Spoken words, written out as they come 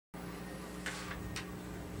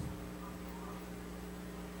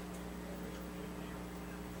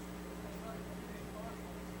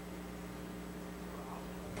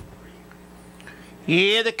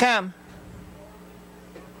Here they come.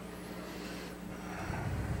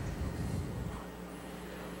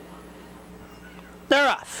 They're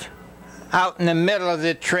off. Out in the middle of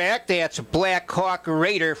the track, that's Black Hawk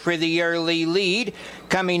Raider for the early lead.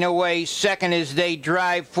 Coming away second as they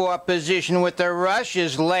drive for position with the rush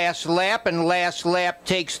is Last Lap, and Last Lap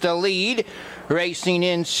takes the lead. Racing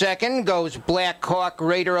in second goes Black Hawk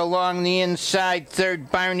Raider along the inside. Third,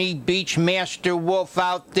 Barney Beach Master Wolf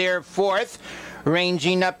out there fourth.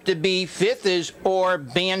 Ranging up to be fifth is Or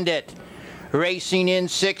Bandit. Racing in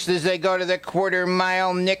sixth as they go to the quarter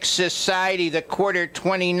mile, Nick Society, the quarter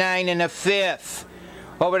 29 and a fifth.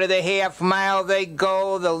 Over to the half mile they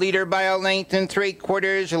go, the leader by a length and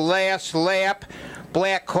 3/4, Last Lap.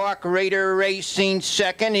 Black Hawk Raider racing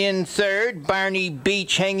second. In third, Barney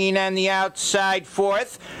Beach hanging on the outside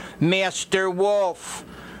fourth, Master Wolf.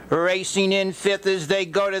 Racing in fifth as they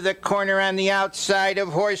go to the corner on the outside of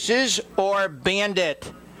horses, Or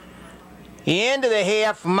Bandit. Into the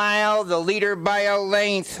half mile, the leader by a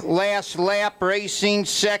length, Last Lap racing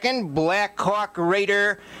second, Black Hawk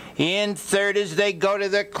Raider in third as they go to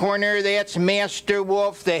the corner. That's Master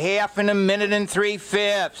Wolf, the half in a minute and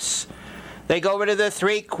 3/5. They go over to the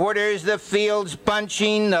 3/4, the field's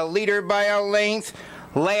bunching, the leader by a length,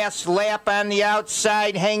 Last Lap on the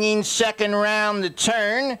outside hanging second round the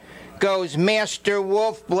turn. Goes Master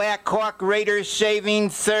Wolf, Black Hawk Raider saving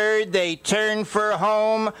third. They turn for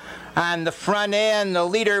home on the front end, the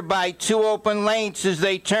leader by 2 open lengths as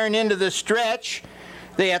they turn into the stretch.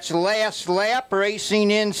 That's Last Lap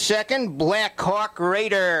racing in second, Black Hawk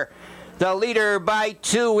Raider. The leader by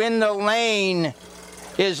 2 in the lane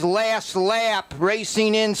is Last Lap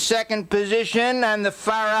racing in second position. On the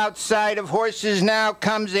far outside of horses now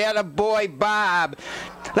comes Attaboy Bob.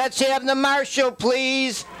 Let's have the marshal,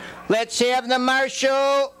 please. Let's have the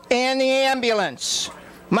marshal and the ambulance.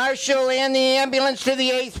 Marshal and the ambulance to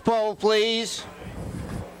the 8th pole, please.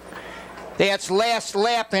 That's Last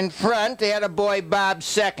Lap in front, Attaboy Bob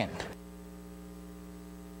second.